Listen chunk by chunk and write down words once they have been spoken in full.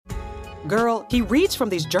Girl, he reads from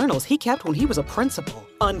these journals he kept when he was a principal.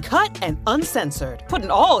 Uncut and uncensored,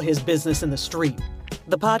 putting all his business in the street.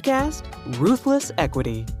 The podcast, Ruthless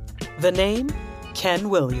Equity. The name, Ken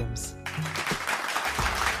Williams.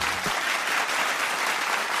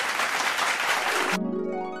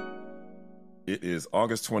 It is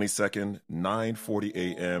August 22nd, 9:40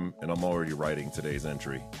 a.m., and I'm already writing today's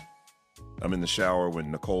entry. I'm in the shower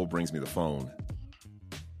when Nicole brings me the phone.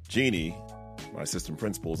 Jeannie, my assistant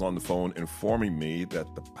principal, is on the phone informing me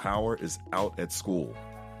that the power is out at school.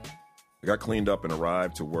 I got cleaned up and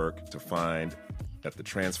arrived to work to find that the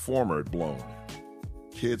transformer had blown.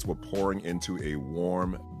 Kids were pouring into a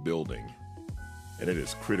warm building, and it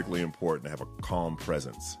is critically important to have a calm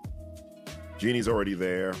presence. Jeannie's already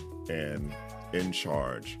there and in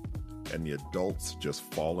charge, and the adults just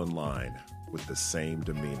fall in line with the same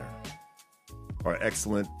demeanor. Our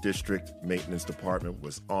excellent district maintenance department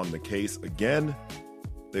was on the case again.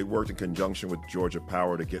 They worked in conjunction with Georgia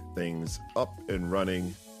Power to get things up and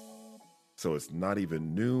running. So it's not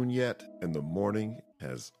even noon yet, and the morning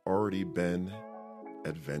has already been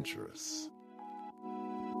adventurous.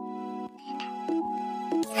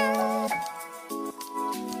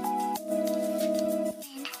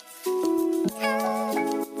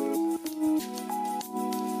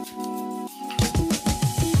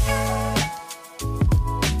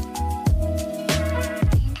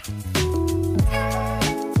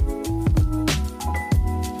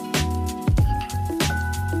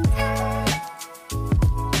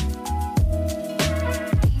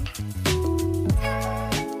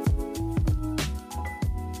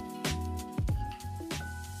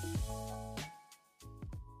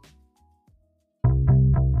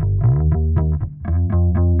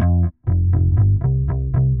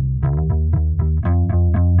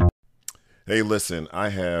 Hey, listen, I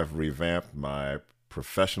have revamped my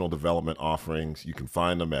professional development offerings. You can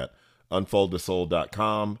find them at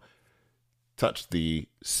unfoldthesoul.com. Touch the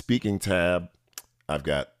speaking tab. I've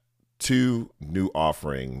got 2 new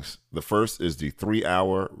offerings. The first is the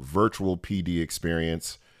 3-hour virtual PD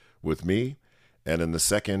experience with me. And then the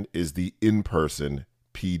second is the in-person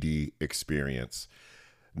PD experience.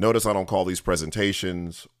 Notice I don't call these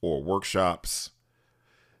presentations or workshops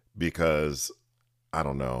because I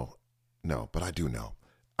don't know. No, but I do know.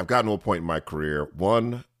 I've gotten to a point in my career.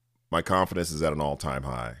 1, my confidence is at an all-time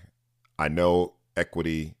high. I know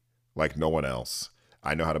equity like no one else.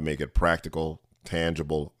 I know how to make it practical,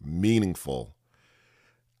 tangible, meaningful.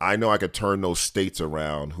 I know I could turn those states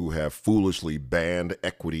around who have foolishly banned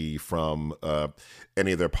equity from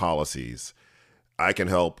any of their policies. I can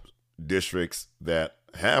help districts that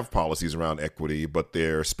have policies around equity, but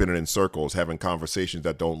they're spinning in circles, having conversations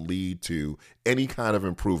that don't lead to any kind of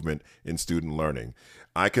improvement in student learning.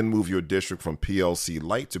 I can move your district from PLC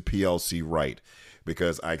light to PLC right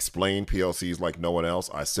because I explain PLCs like no one else.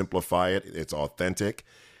 I simplify it. It's authentic.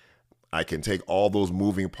 I can take all those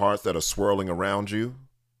moving parts that are swirling around you,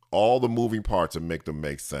 all the moving parts, and make them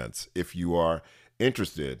make sense. If you are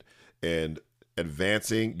interested in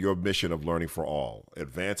advancing your mission of learning for all,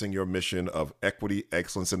 advancing your mission of equity,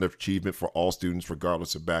 excellence, and achievement for all students,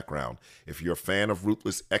 regardless of background. If you're a fan of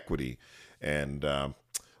Ruthless Equity and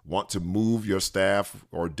want to move your staff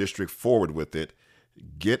or district forward with it,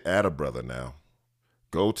 get at a brother now.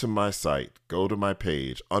 Go to my site, go to my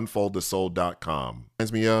page, unfoldthesoul.com.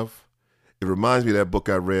 It reminds me of that book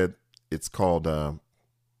I read. It's called,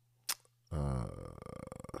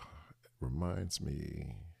 reminds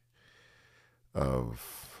me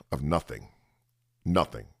of nothing.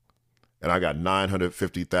 And I got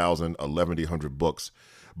 950,000, 1,100 books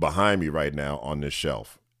behind me right now on this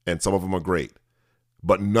shelf. And some of them are great,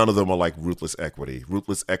 but none of them are like Ruthless Equity.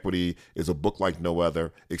 Ruthless Equity is a book like no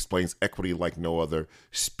other, explains equity like no other,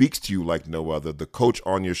 speaks to you like no other, the coach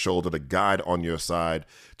on your shoulder, the guide on your side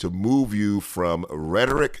to move you from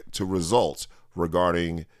rhetoric to results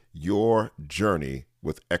regarding your journey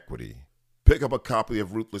with equity. Pick up a copy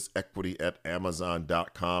of Ruthless Equity at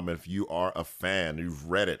Amazon.com. And if you are a fan, you've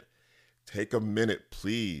read it, take a minute,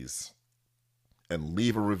 please, and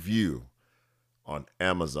leave a review on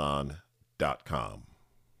Amazon.com.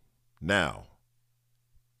 Now,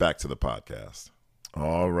 back to the podcast.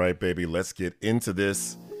 All right, baby, let's get into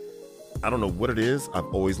this. I don't know what it is. I've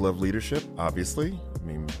always loved leadership, obviously. I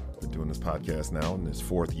mean, I've been doing this podcast now in this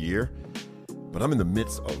 4th year, but I'm in the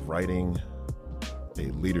midst of writing a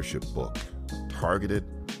leadership book targeted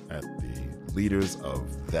at the leaders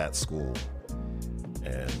of that school.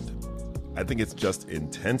 And I think it's just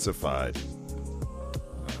intensified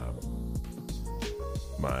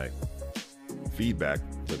my feedback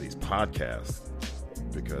to these podcasts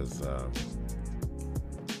because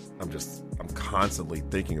I'm constantly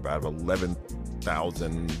thinking about.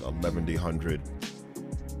 11,100,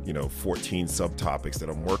 14 subtopics that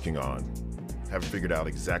I'm working on. Haven't figured out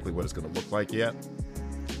exactly what it's going to look like yet.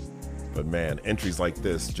 But man, entries like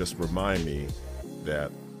this just remind me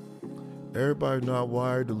that everybody's not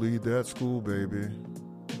wired to lead that school, baby.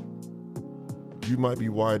 You might be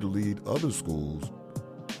wired to lead other schools,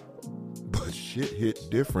 but shit hit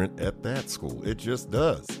different at that school. It just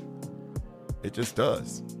does. It just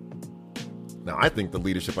does. Now, I think the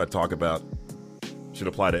leadership I talk about should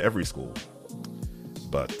apply to every school.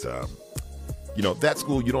 But, that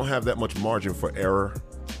school, you don't have that much margin for error.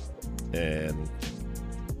 And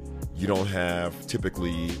you don't have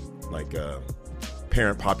typically like a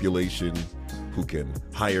parent population who can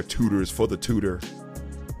hire tutors for the tutor.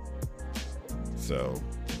 So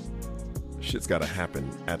shit's got to happen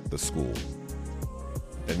at the school.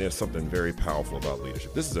 And there's something very powerful about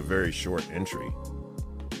leadership. This is a very short entry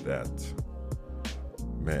that,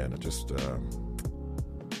 man, it just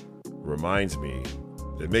reminds me,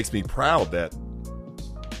 it makes me proud that,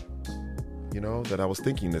 that I was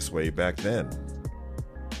thinking this way back then.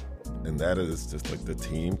 And that is just like the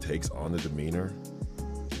team takes on the demeanor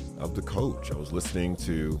of the coach. I was listening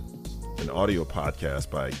to an audio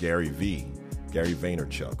podcast by Gary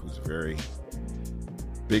Vaynerchuk, who's a very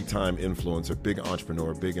big time influencer, big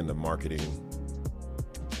entrepreneur, big in the marketing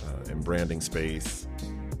and branding space.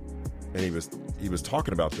 And he was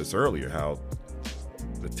talking about this earlier, how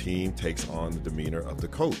the team takes on the demeanor of the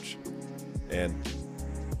coach. And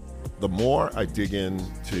the more I dig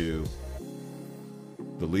into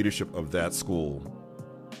the leadership of that school,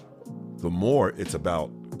 the more it's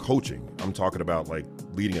about coaching. I'm talking about like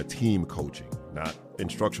leading a team coaching, not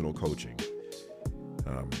instructional coaching.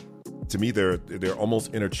 To me, they're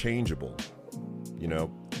almost interchangeable. I'm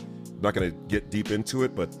not going to get deep into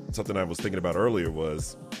it, but something I was thinking about earlier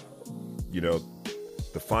was,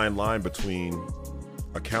 the fine line between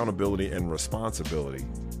accountability and responsibility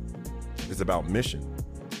is about mission,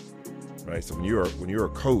 right? So when you're a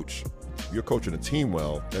coach, you're coaching a team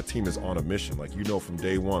well, that team is on a mission. Like, from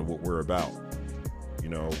day one what we're about.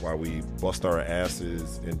 Why we bust our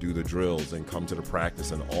asses and do the drills and come to the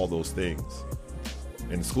practice and all those things.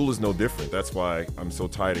 And school is no different. That's why I'm so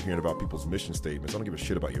tired of hearing about people's mission statements. I don't give a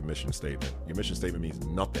shit about your mission statement. Your mission statement means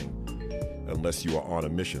nothing unless you are on a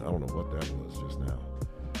mission. I don't know what that was just now.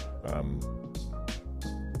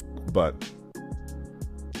 But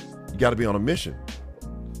you got to be on a mission.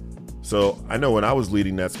 So I know when I was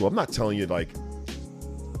leading that school, I'm not telling you like,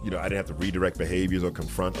 I didn't have to redirect behaviors or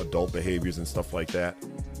confront adult behaviors and stuff like that.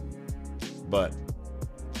 But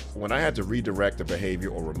when I had to redirect a behavior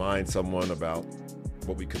or remind someone about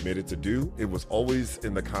what we committed to do, it was always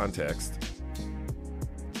in the context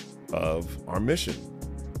of our mission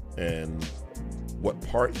and what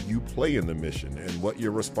part you play in the mission and what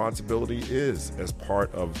your responsibility is as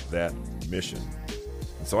part of that mission.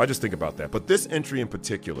 And so I just think about that. But this entry in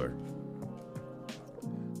particular,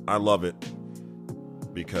 I love it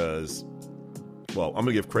because, well, I'm going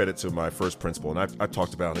to give credit to my first principal, and I've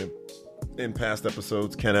talked about him in past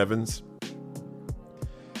episodes, Ken Evans.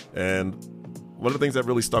 And one of the things that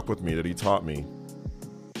really stuck with me that he taught me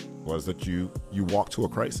was that you walk to a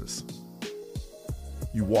crisis.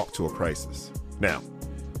 You walk to a crisis. Now,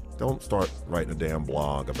 don't start writing a damn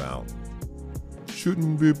blog about,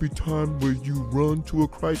 shouldn't there be time where you run to a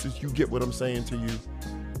crisis? You get what I'm saying to you?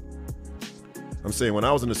 I'm saying when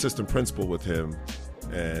I was an assistant principal with him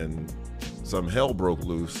and some hell broke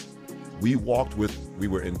loose, we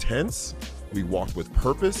were intense, we walked with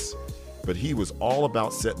purpose, but he was all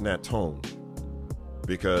about setting that tone.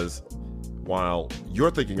 Because while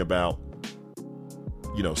you're thinking about,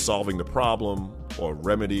 solving the problem or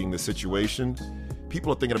remedying the situation,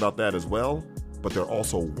 people are thinking about that as well, but they're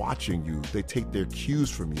also watching you. They take their cues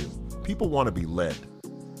from you. People want to be led,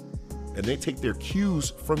 and they take their cues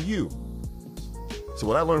from you. So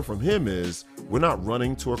what I learned from him is we're not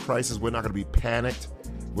running to a crisis. We're not going to be panicked.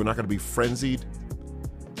 We're not going to be frenzied.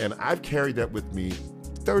 And I've carried that with me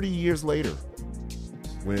 30 years later.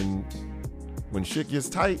 When shit gets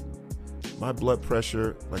tight, my blood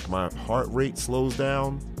pressure, like my heart rate slows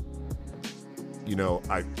down.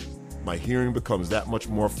 My hearing becomes that much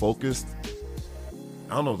more focused.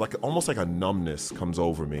 I don't know, almost like a numbness comes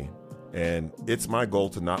over me. And it's my goal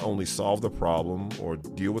to not only solve the problem or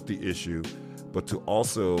deal with the issue, but to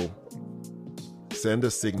also send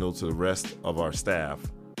a signal to the rest of our staff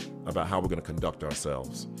about how we're going to conduct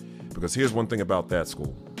ourselves. Because here's one thing about that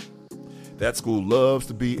school. That school loves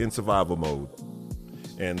to be in survival mode.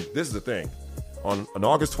 And this is the thing. On an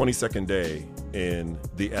August 22nd day in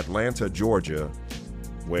the Atlanta, Georgia,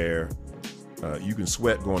 where you can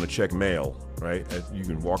sweat going to check mail right? And you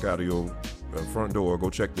can walk out of your front door, go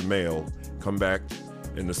check the mail, come back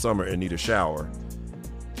in the summer and need a shower.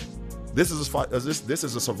 This is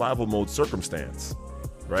a survival mode circumstance,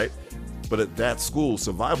 right? But at that school,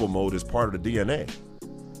 survival mode is part of the DNA.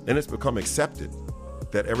 And it's become accepted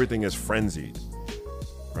that everything is frenzied,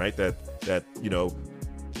 right? That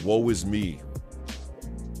woe is me.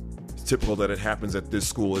 It's typical that it happens at this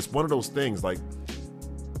school. It's one of those things like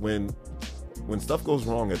when stuff goes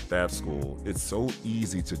wrong at that school, it's so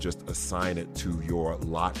easy to just assign it to your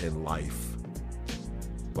lot in life,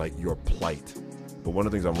 like your plight. But one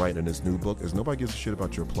of the things I'm writing in this new book is nobody gives a shit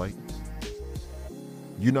about your plight.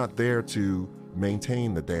 You're not there to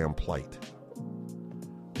maintain the damn plight.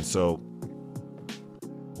 And so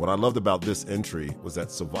what I loved about this entry was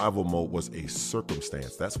that survival mode was a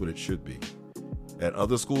circumstance. That's what it should be. At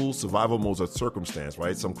other schools, survival mode is a circumstance,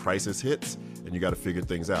 right? Some crisis hits and you got to figure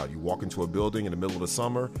things out. You walk into a building in the middle of the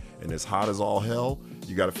summer and it's hot as all hell.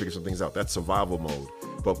 You got to figure some things out. That's survival mode.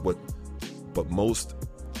 But most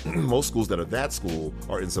schools that are that school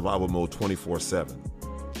are in survival mode 24/7.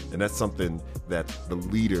 And that's something that the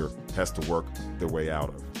leader has to work their way out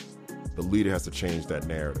of. The leader has to change that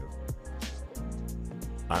narrative.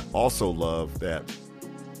 I also love that,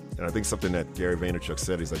 and I think something that Gary Vaynerchuk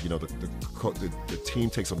said is like, the team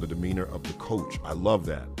takes on the demeanor of the coach. I love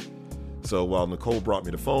that. So while Nicole brought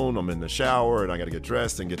me the phone, I'm in the shower and I got to get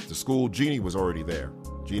dressed and get to school. Jeannie was already there.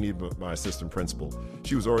 Jeannie, my assistant principal,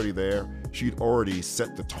 she was already there. She'd already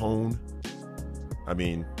set the tone. I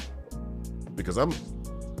mean, because I'm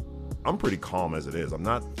pretty calm as it is. I'm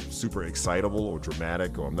not super excitable or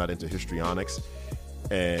dramatic, or I'm not into histrionics.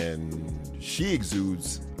 And she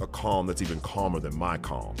exudes a calm that's even calmer than my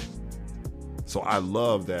calm. So I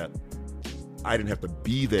love that I didn't have to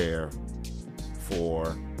be there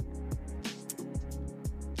for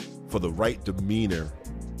the right demeanor,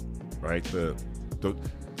 right? The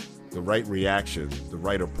right reaction, the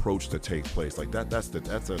right approach to take place. Like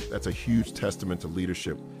that's a huge testament to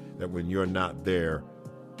leadership, that when you're not there,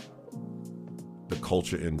 the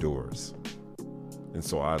culture endures. And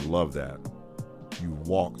so I love that. You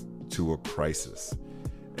walk to a crisis.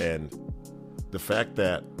 And the fact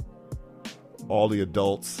that all the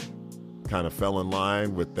adults kind of fell in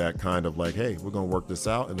line with that kind of like, hey, we're going to work this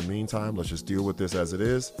out. In the meantime, let's just deal with this as it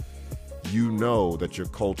is. You know that your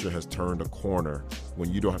culture has turned a corner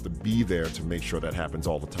when you don't have to be there to make sure that happens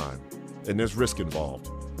all the time. And there's risk involved.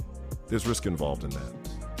 There's risk involved in that.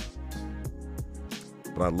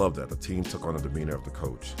 But I love that. The team took on the demeanor of the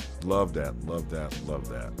coach. Love that, love that, love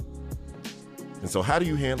that. And so how do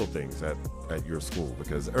you handle things at your school?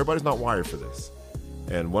 Because everybody's not wired for this.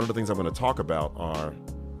 And one of the things I'm going to talk about are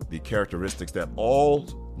the characteristics that all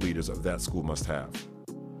leaders of that school must have.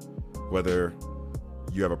 Whether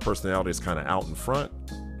you have a personality that's kind of out in front,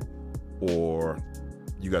 or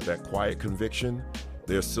you got that quiet conviction,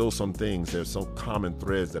 there's still some things, there's some common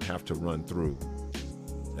threads that have to run through.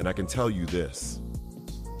 And I can tell you this,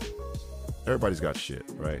 everybody's got shit,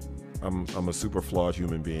 right? I'm a super flawed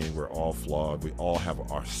human being. We're all flawed. We all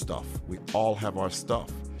have our stuff. We all have our stuff.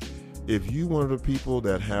 If you one of the people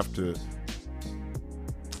that have to,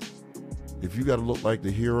 if you got to look like the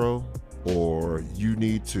hero, or you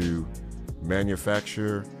need to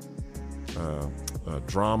manufacture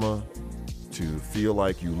drama to feel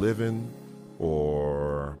like you live in,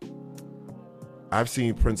 or I've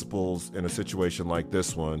seen principals in a situation like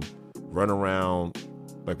this one run around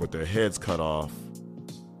like with their heads cut off.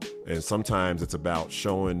 And sometimes it's about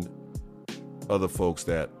showing other folks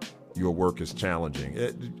that your work is challenging.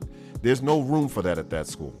 There's no room for that at that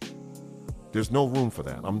school. There's no room for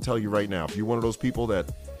that. I'm going to tell you right now, if you're one of those people that,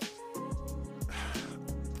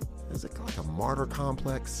 is it like a martyr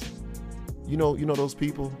complex? You know those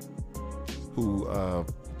people who, I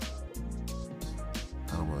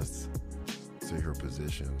don't want to say her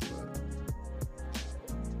position, but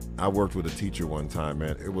I worked with a teacher one time,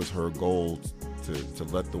 man. It was her goal to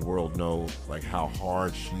let the world know like how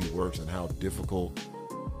hard she works and how difficult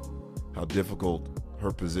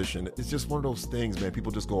her position. It's just one of those things, man.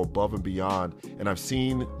 People just go above and beyond. And I've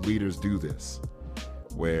seen leaders do this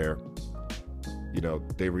where,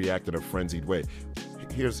 they react in a frenzied way.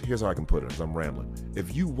 Here's how I can put it as I'm rambling.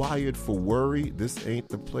 If you wired for worry, this ain't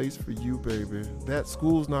the place for you, baby. That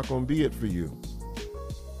school's not going to be it for you.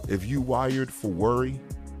 If you wired for worry,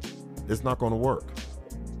 it's not going to work.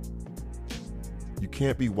 You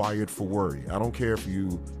can't be wired for worry. I don't care if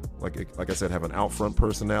you, like I said, have an out front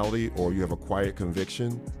personality or you have a quiet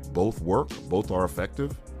conviction. Both work. Both are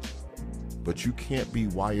effective. But you can't be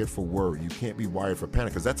wired for worry. You can't be wired for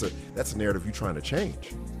panic, because that's a narrative you're trying to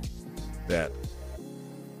change. That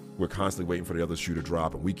we're constantly waiting for the other shoe to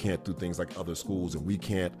drop, and we can't do things like other schools, and we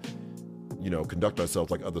can't, conduct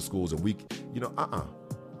ourselves like other schools, and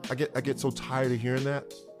I get so tired of hearing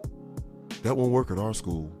that. That won't work at our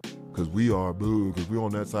school because we're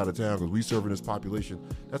on that side of town because we serving this population.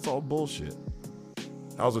 That's all bullshit.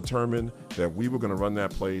 I was determined that we were going to run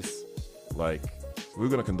that place like we were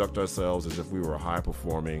going to conduct ourselves as if we were a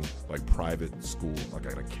high-performing, like, private school, like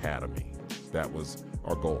an academy. That was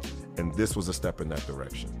our goal. And this was a step in that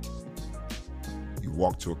direction. You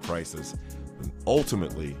walk to a crisis, and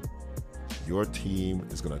ultimately, your team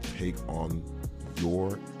is going to take on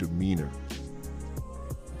your demeanor.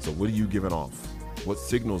 So what are you giving off? What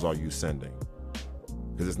signals are you sending?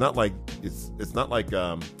 Because it's not like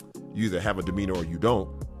you either have a demeanor or you don't.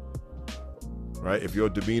 Right? If your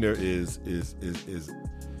demeanor is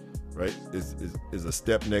a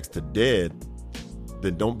step next to dead,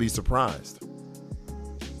 then don't be surprised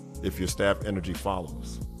if your staff energy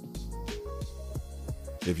follows.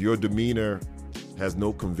 If your demeanor has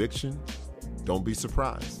no conviction, don't be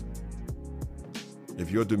surprised. If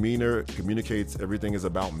your demeanor communicates everything is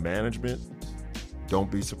about management, don't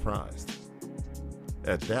be surprised.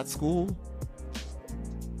 At that school,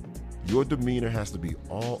 your demeanor has to be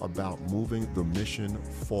all about moving the mission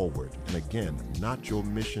forward. And again, not your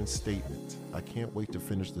mission statement. I can't wait to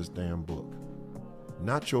finish this damn book.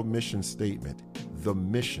 Not your mission statement, the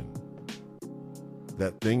mission.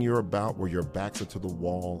 That thing you're about where your backs are to the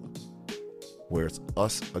wall, where it's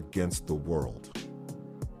us against the world.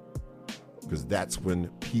 Because that's when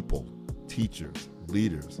people, teachers,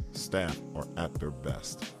 leaders, staff are at their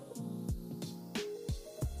best.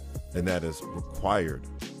 And that is required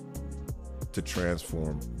to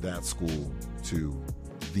transform that school to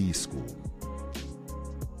the school.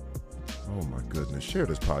 Oh my goodness. Share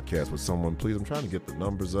this podcast with someone, please. I'm trying to get the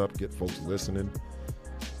numbers up, get folks listening.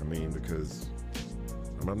 Because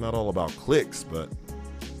I'm not all about clicks, but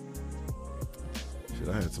shit,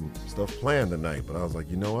 I had some stuff planned tonight, but I was like,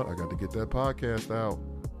 you know what? I got to get that podcast out.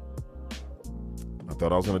 I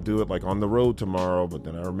thought I was going to do it like on the road tomorrow, but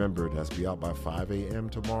then I remembered it has to be out by 5 a.m.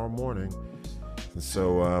 tomorrow morning. And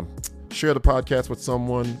so, share the podcast with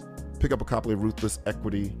someone. Pick up a copy of Ruthless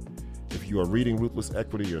Equity. If you are reading Ruthless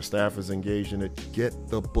Equity, your staff is engaged in it, get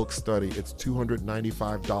the book study. It's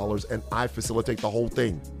 $295, and I facilitate the whole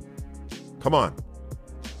thing. Come on.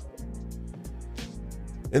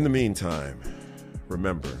 In the meantime,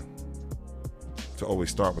 remember to always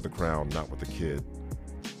start with the crown, not with the kid.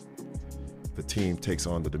 The team takes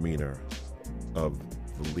on the demeanor of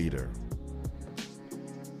the leader.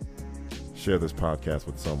 Share this podcast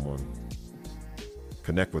with someone.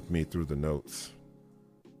 Connect with me through the notes.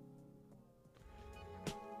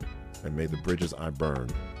 And may the bridges I burn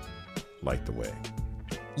light the way.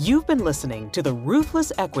 You've been listening to the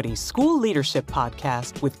Ruthless Equity School Leadership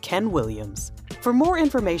Podcast with Ken Williams. For more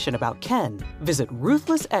information about Ken, visit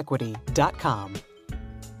ruthlessequity.com.